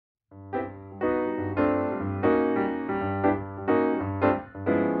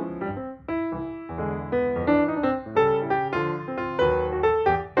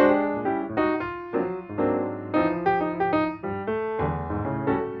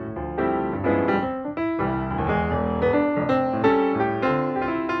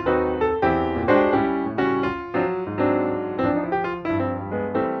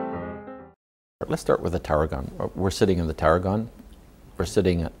let's start with the Tarragon. We're sitting in the Tarragon. We're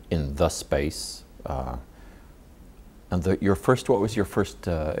sitting in the space. And what was your first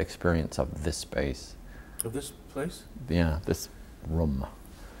experience of this space? Of this place? Yeah, this room.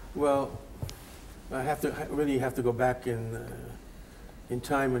 Well, I really have to go back in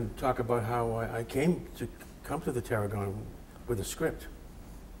time and talk about how I came to the Tarragon with a script.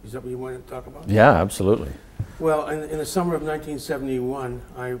 Is that what you want to talk about? Yeah, absolutely. Well, in the summer of 1971,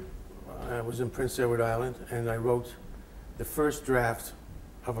 I was in Prince Edward Island, and I wrote the first draft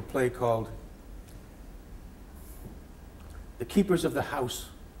of a play called The Keepers of the House.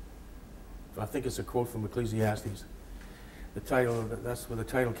 I think it's a quote from Ecclesiastes. The title, that's where the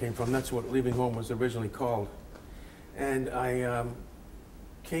title came from. That's what Leaving Home was originally called. And I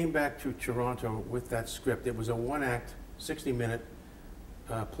came back to Toronto with that script. It was a one-act, 60-minute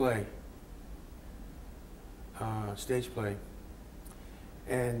play, stage play.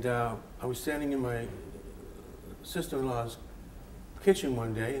 And I was standing in my sister-in-law's kitchen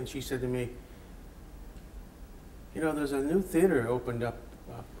one day, and she said to me, you know, there's a new theater opened up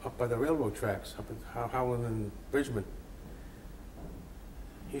by the railroad tracks, up at Howland and Bridgman.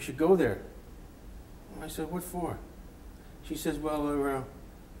 You should go there. I said, what for? She says, well,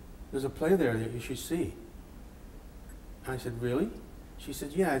 there's a play there that you should see. I said, really? She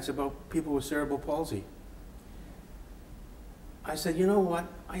said, yeah, it's about people with cerebral palsy. I said, you know what?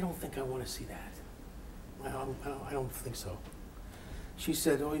 I don't think I want to see that. I don't think so. She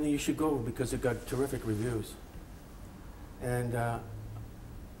said, oh, you should go because it got terrific reviews. And I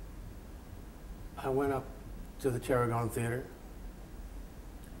went up to the Tarragon Theatre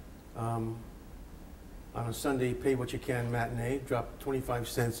on a Sunday pay what you can matinee, dropped 25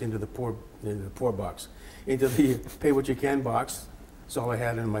 cents into the poor box, into the pay what you can box. That's all I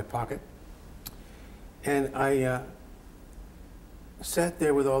had in my pocket. And I sat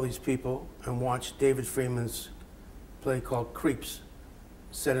there with all these people and watched David Freeman's play called Creeps,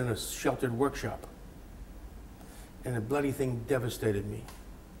 set in a sheltered workshop. And the bloody thing devastated me.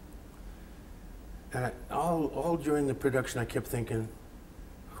 And all during the production, I kept thinking,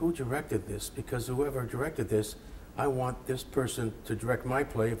 who directed this? Because whoever directed this, I want this person to direct my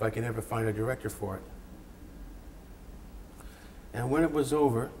play if I can ever find a director for it. And when it was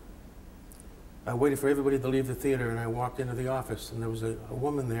over, I waited for everybody to leave the theater, and I walked into the office, and there was a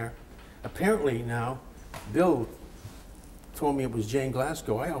woman there. Apparently now, Bill told me it was Jane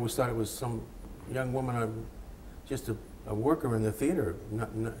Glassco. I always thought it was some young woman, just a worker in the theater.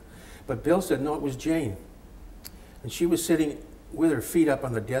 But Bill said, no, it was Jane. And she was sitting with her feet up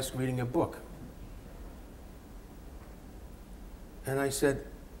on the desk reading a book. And I said,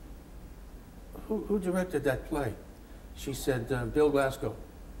 who directed that play? She said, Bill Glassco.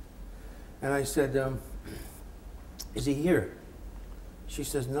 And I said, is he here? She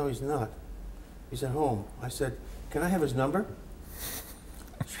says, no, he's not. He's at home. I said, can I have his number?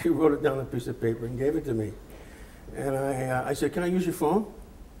 She wrote it down on a piece of paper and gave it to me. And I said, can I use your phone?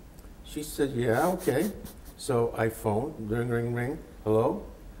 She said, yeah, okay. So I phoned, ring, ring, ring, hello?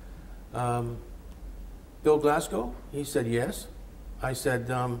 Bill Glassco? He said, yes. I said,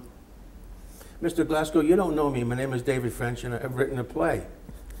 Mr. Glassco, you don't know me. My name is David French, and I've written a play.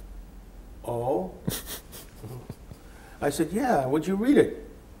 Oh? I said, yeah, would you read it?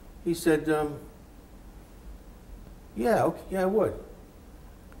 He said, yeah, okay, yeah, I would.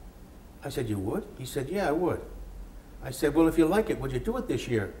 I said, you would? He said, yeah, I would. I said, well, if you like it, would you do it this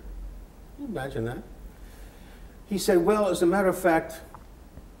year? Can you imagine that? He said, well, as a matter of fact,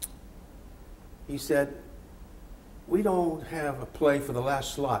 he said, we don't have a play for the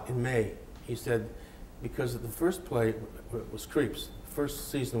last slot in May. He said, because the first play was Creeps.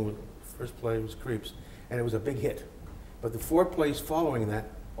 First play was Creeps, and it was a big hit. But the 4 plays following that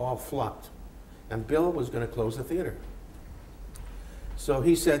all flopped. And Bill was going to close the theater. So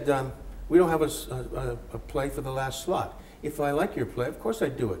he said, we don't have a play for the last slot. If I like your play, of course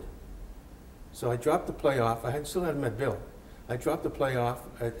I'd do it. So I dropped the play off. I still hadn't met Bill. I dropped the play off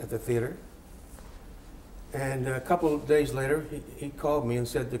at the theater. And a couple of days later, he called me and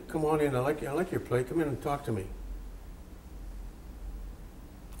said, come on in, I like your play, come in and talk to me.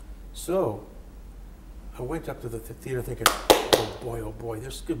 So I went up to the theater thinking, oh boy,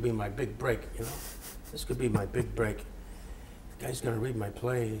 this could be my big break, you know? This could be my big break. The guy's gonna read my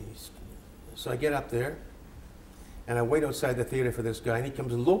play. So I get up there, and I wait outside the theater for this guy, and he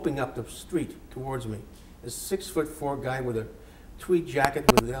comes loping up the street towards me. This 6'4" guy with a tweed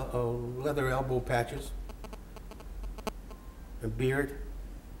jacket with leather elbow patches, a beard.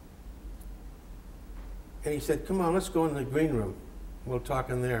 And he said, come on, let's go in the green room. We'll talk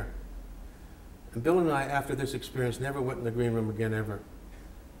in there. And Bill and I, after this experience, never went in the green room again, ever.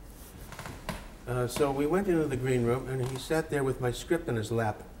 So we went into the green room, and he sat there with my script in his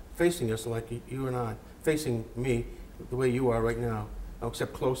lap, facing us like you and I, facing me the way you are right now,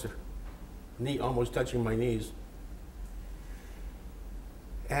 except closer, knee almost touching my knees.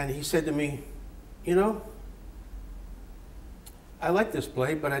 And he said to me, you know, I like this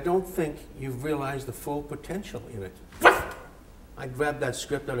play, but I don't think you've realized the full potential in it. I grabbed that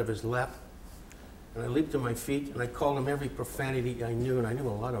script out of his lap, and I leaped to my feet, and I called him every profanity I knew, and I knew a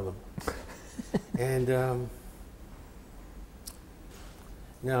lot of them. And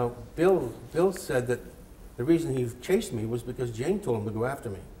now, Bill said that the reason he chased me was because Jane told him to go after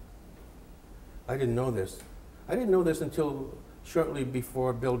me. I didn't know this. I didn't know this until shortly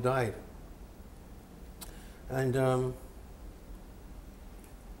before Bill died. And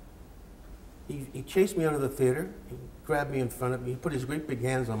he chased me out of the theater. He grabbed me in front of me. He put his great big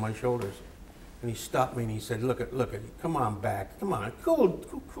hands on my shoulders. And he stopped me and he said, look, come on back. Come on, cool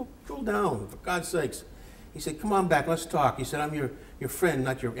down, for God's sakes. He said, come on back, let's talk. He said, I'm your friend,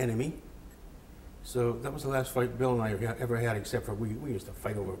 not your enemy. So that was the last fight Bill and I ever had, except for we used to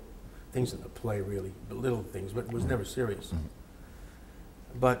fight over things in the play, really, little things, but it was never serious.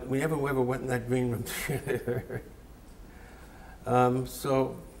 But we never ever went in that green room together.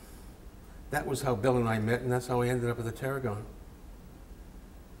 So that was how Bill and I met, and that's how we ended up at the Tarragon.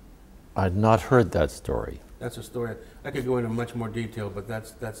 I'd not heard that story. That's a story. I could go into much more detail, but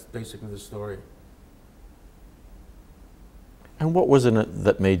that's basically the story. And what was in it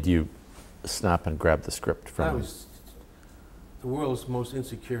that made you snap and grab the script from him? I was the world's most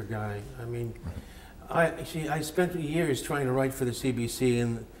insecure guy. I mean, I spent years trying to write for the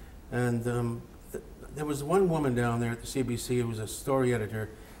CBC, and there was one woman down there at the CBC who was a story editor,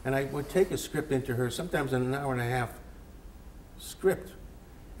 and I would take a script into her, sometimes an hour and a half script,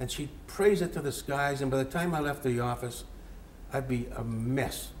 and she'd praise it to the skies, and by the time I left the office, I'd be a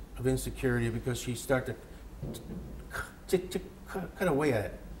mess of insecurity because she'd start to cut away at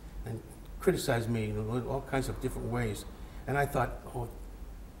it and criticize me in all kinds of different ways. And I thought, oh,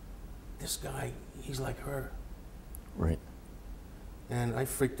 this guy, he's like her. Right. And I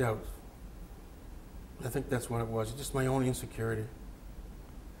freaked out. I think that's what it was, just my own insecurity.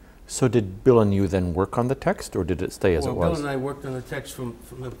 So did Bill and you then work on the text, or did it stay as it was? Well, Bill and I worked on the text from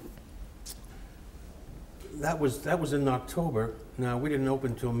the... That was in October. Now, we didn't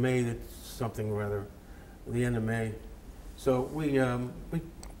open until May, something rather, the end of May. So we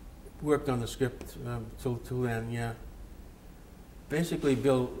worked on the script till then, yeah. Basically,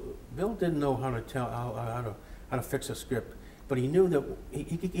 Bill didn't know how to fix a script, but he knew that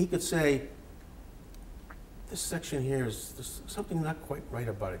he could say, this section here there's something not quite right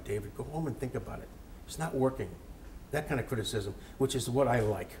about it, David. Go home and think about it. It's not working. That kind of criticism, which is what I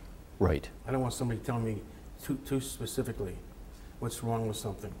like. Right. I don't want somebody telling me too specifically what's wrong with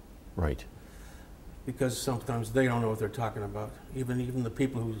something. Right. Because sometimes they don't know what they're talking about. Even the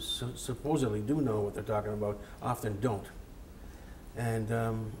people who supposedly do know what they're talking about often don't.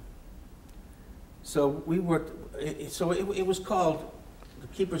 And so we worked, it was called The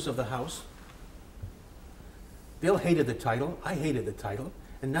Keepers of the House. Bill hated the title, I hated the title,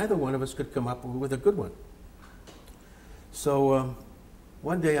 and neither one of us could come up with a good one. So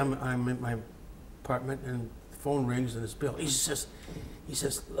one day I'm in my apartment and the phone rings and it's Bill. He says,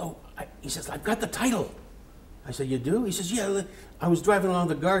 I've got the title. I said, you do? He says, yeah, I was driving along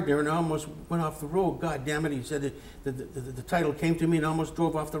the Gardner and I almost went off the road. God damn it. He said, the title came to me and I almost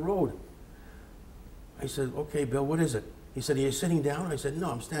drove off the road. I said, okay, Bill, what is it? He said, are you sitting down? I said,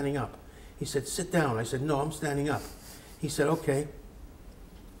 no, I'm standing up. He said, sit down. I said, no, I'm standing up. He said, okay,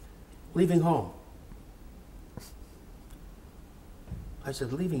 leaving home. I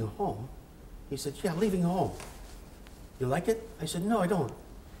said, leaving home? He said, yeah, leaving home. You like it? I said, no, I don't.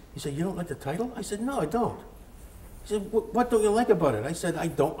 He said, you don't like the title? I said, no, I don't. He said, what don't you like about it? I said, I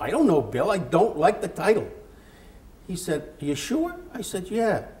don't know, Bill. I don't like the title. He said, are you sure? I said,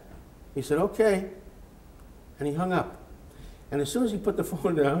 yeah. He said, okay. And he hung up. And as soon as he put the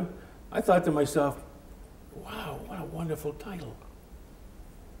phone down, I thought to myself, wow, what a wonderful title.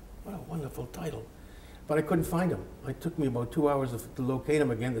 What a wonderful title. But I couldn't find him. It took me about 2 hours to locate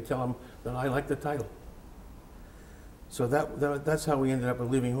him again to tell him that I liked the title. So that's how we ended up with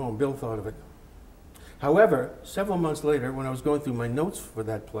Leaving Home. Bill thought of it. However, several months later, when I was going through my notes for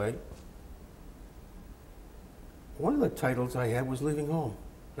that play, one of the titles I had was Leaving Home.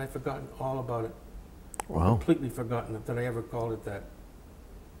 And I'd forgotten all about it. Wow. Completely forgotten that I ever called it that.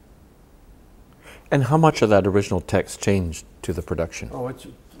 And how much of that original text changed to the production? Oh,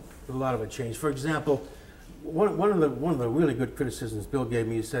 a lot of it changed. For example, one of the really good criticisms Bill gave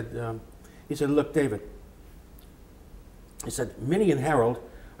me, he said, look, David, he said, Minnie and Harold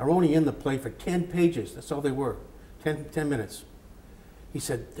are only in the play for 10 pages. That's all they were, 10 minutes. He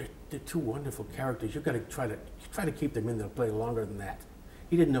said, they're two wonderful characters. You've got to try to keep them in the play longer than that.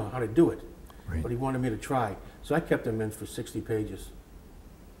 He didn't know how to do it, Right. but he wanted me to try. So I kept them in for 60 pages.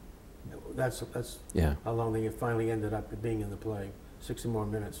 That's Yeah. how long they finally ended up being in the play, 60 more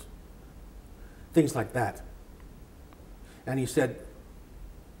minutes. Things like that. And he said,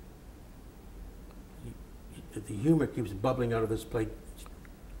 the humor keeps bubbling out of this play.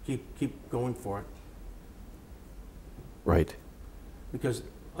 Keep going for it. Right. Because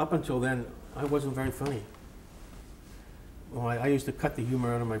up until then, I wasn't very funny. Well, I used to cut the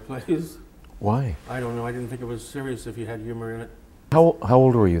humor out of my plays. Why? I don't know. I didn't think it was serious if you had humor in it. How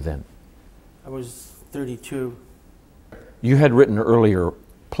old were you then? I was 32. You had written earlier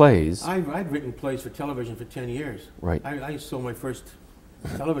plays. I'd written plays for television for 10 years. Right. I sold my first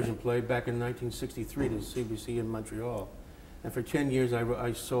television play back in 1963 to the CBC in Montreal. And for 10 years,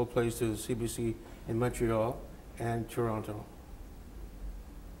 I sold plays to the CBC in Montreal and Toronto.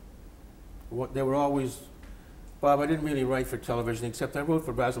 They were always, Bob, I didn't really write for television, except I wrote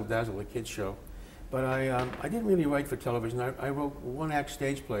for Razzle Dazzle, the kids show. But I didn't really write for television. I wrote one-act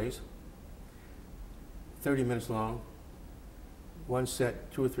stage plays, 30 minutes long, one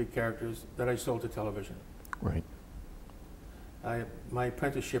set, 2 or 3 characters that I sold to television. Right. My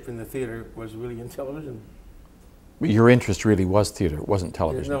apprenticeship in the theater was really in television. Your interest really was theater, it wasn't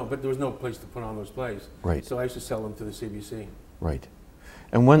television. No, but there was no place to put on those plays. Right. So I used to sell them to the CBC. Right.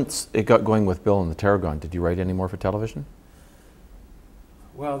 And once it got going with Bill and the Tarragon, did you write any more for television?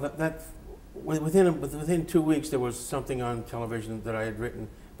 Well, within 2 weeks there was something on television that I had written,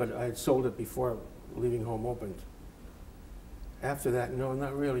 but I had sold it before Leaving Home opened. After that, no,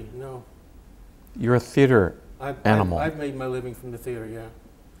 not really, no. You're a theater animal. I've made my living from the theater, yeah,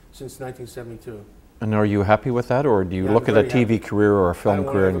 since 1972. And are you happy with that, or do you Yeah, look I'm at a very TV career or a film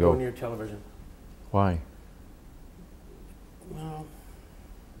career and I don't want go, to ever go near television. why? Well,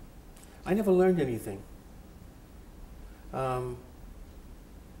 I never learned anything. I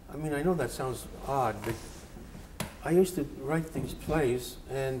mean, I know that sounds odd, but I used to write these plays,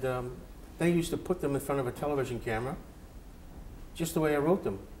 and they used to put them in front of a television camera, just the way I wrote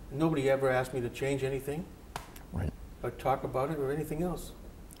them. Nobody ever asked me to change anything, Right. or talk about it, or anything else.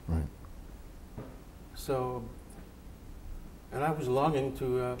 Right. So, and I was longing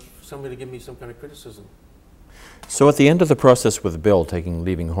for somebody to give me some kind of criticism. So at the end of the process with Bill taking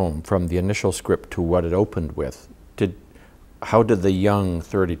Leaving Home, from the initial script to what it opened with, how did the young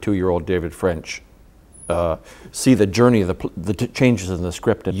 32-year-old David French see the journey of the changes in the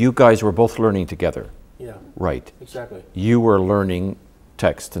script? And you guys were both learning together. Yeah. Right. Exactly. You were learning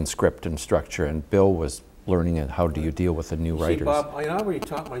text and script and structure, and Bill was learning it. How do you deal with the new writers? See, Bob, I already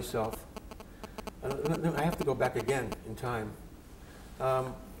taught myself. I have to go back again in time.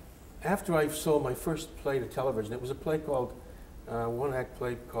 After I sold my first play to television, it was a play called, one-act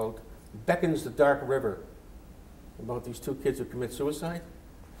play called Beckons the Dark River, about these 2 kids who commit suicide.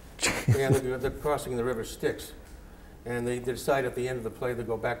 And they're crossing the river Styx. And they decide at the end of the play to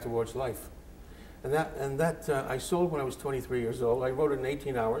go back towards life. And that I sold when I was 23 years old. I wrote it in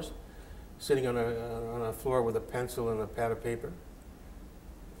 18 hours, sitting on a floor with a pencil and a pad of paper.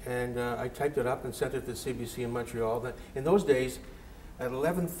 And I typed it up and sent it to CBC in Montreal. In those days, at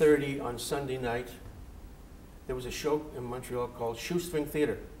 11:30 on Sunday night, there was a show in Montreal called Shoestring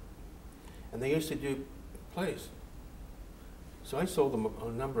Theatre. And they used to do plays. So I sold them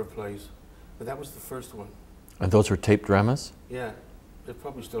a number of plays, but that was the first one. And those were tape dramas? Yeah, they're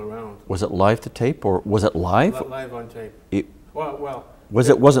probably still around. Was it live to tape, or was it live? Live on tape. It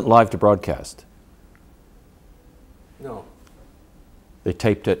Wasn't live to broadcast? No. They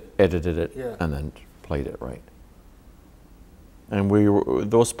taped it, edited it, Yeah. and then played it, right? And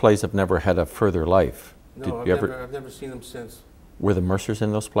those plays have never had a further life. No, Did I've never seen them since. Were the Mercers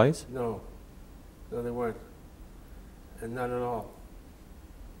in those plays? No. No, they weren't. And none at all.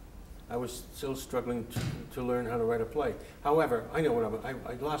 I was still struggling to learn how to write a play. However, I know what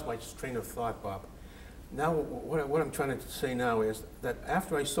I lost my train of thought, Bob. Now, what I'm trying to say now is that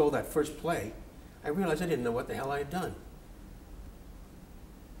after I sold that first play, I realized I didn't know what the hell I had done.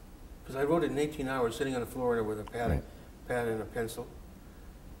 Because I wrote it in 18 hours, sitting on the floor with a pad and a pencil.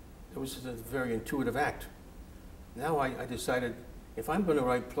 It was just a very intuitive act. Now I decided, if I'm going to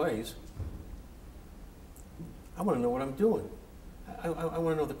write plays, I want to know what I'm doing. I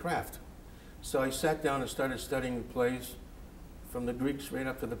want to know the craft. So I sat down and started studying plays from the Greeks right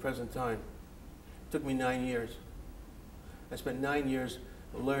up to the present time. It took me 9 years. I spent 9 years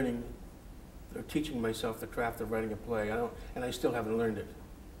learning or teaching myself the craft of writing a play, and I still haven't learned it.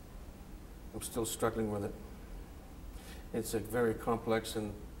 I'm still struggling with it. It's a very complex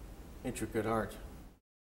and intricate art.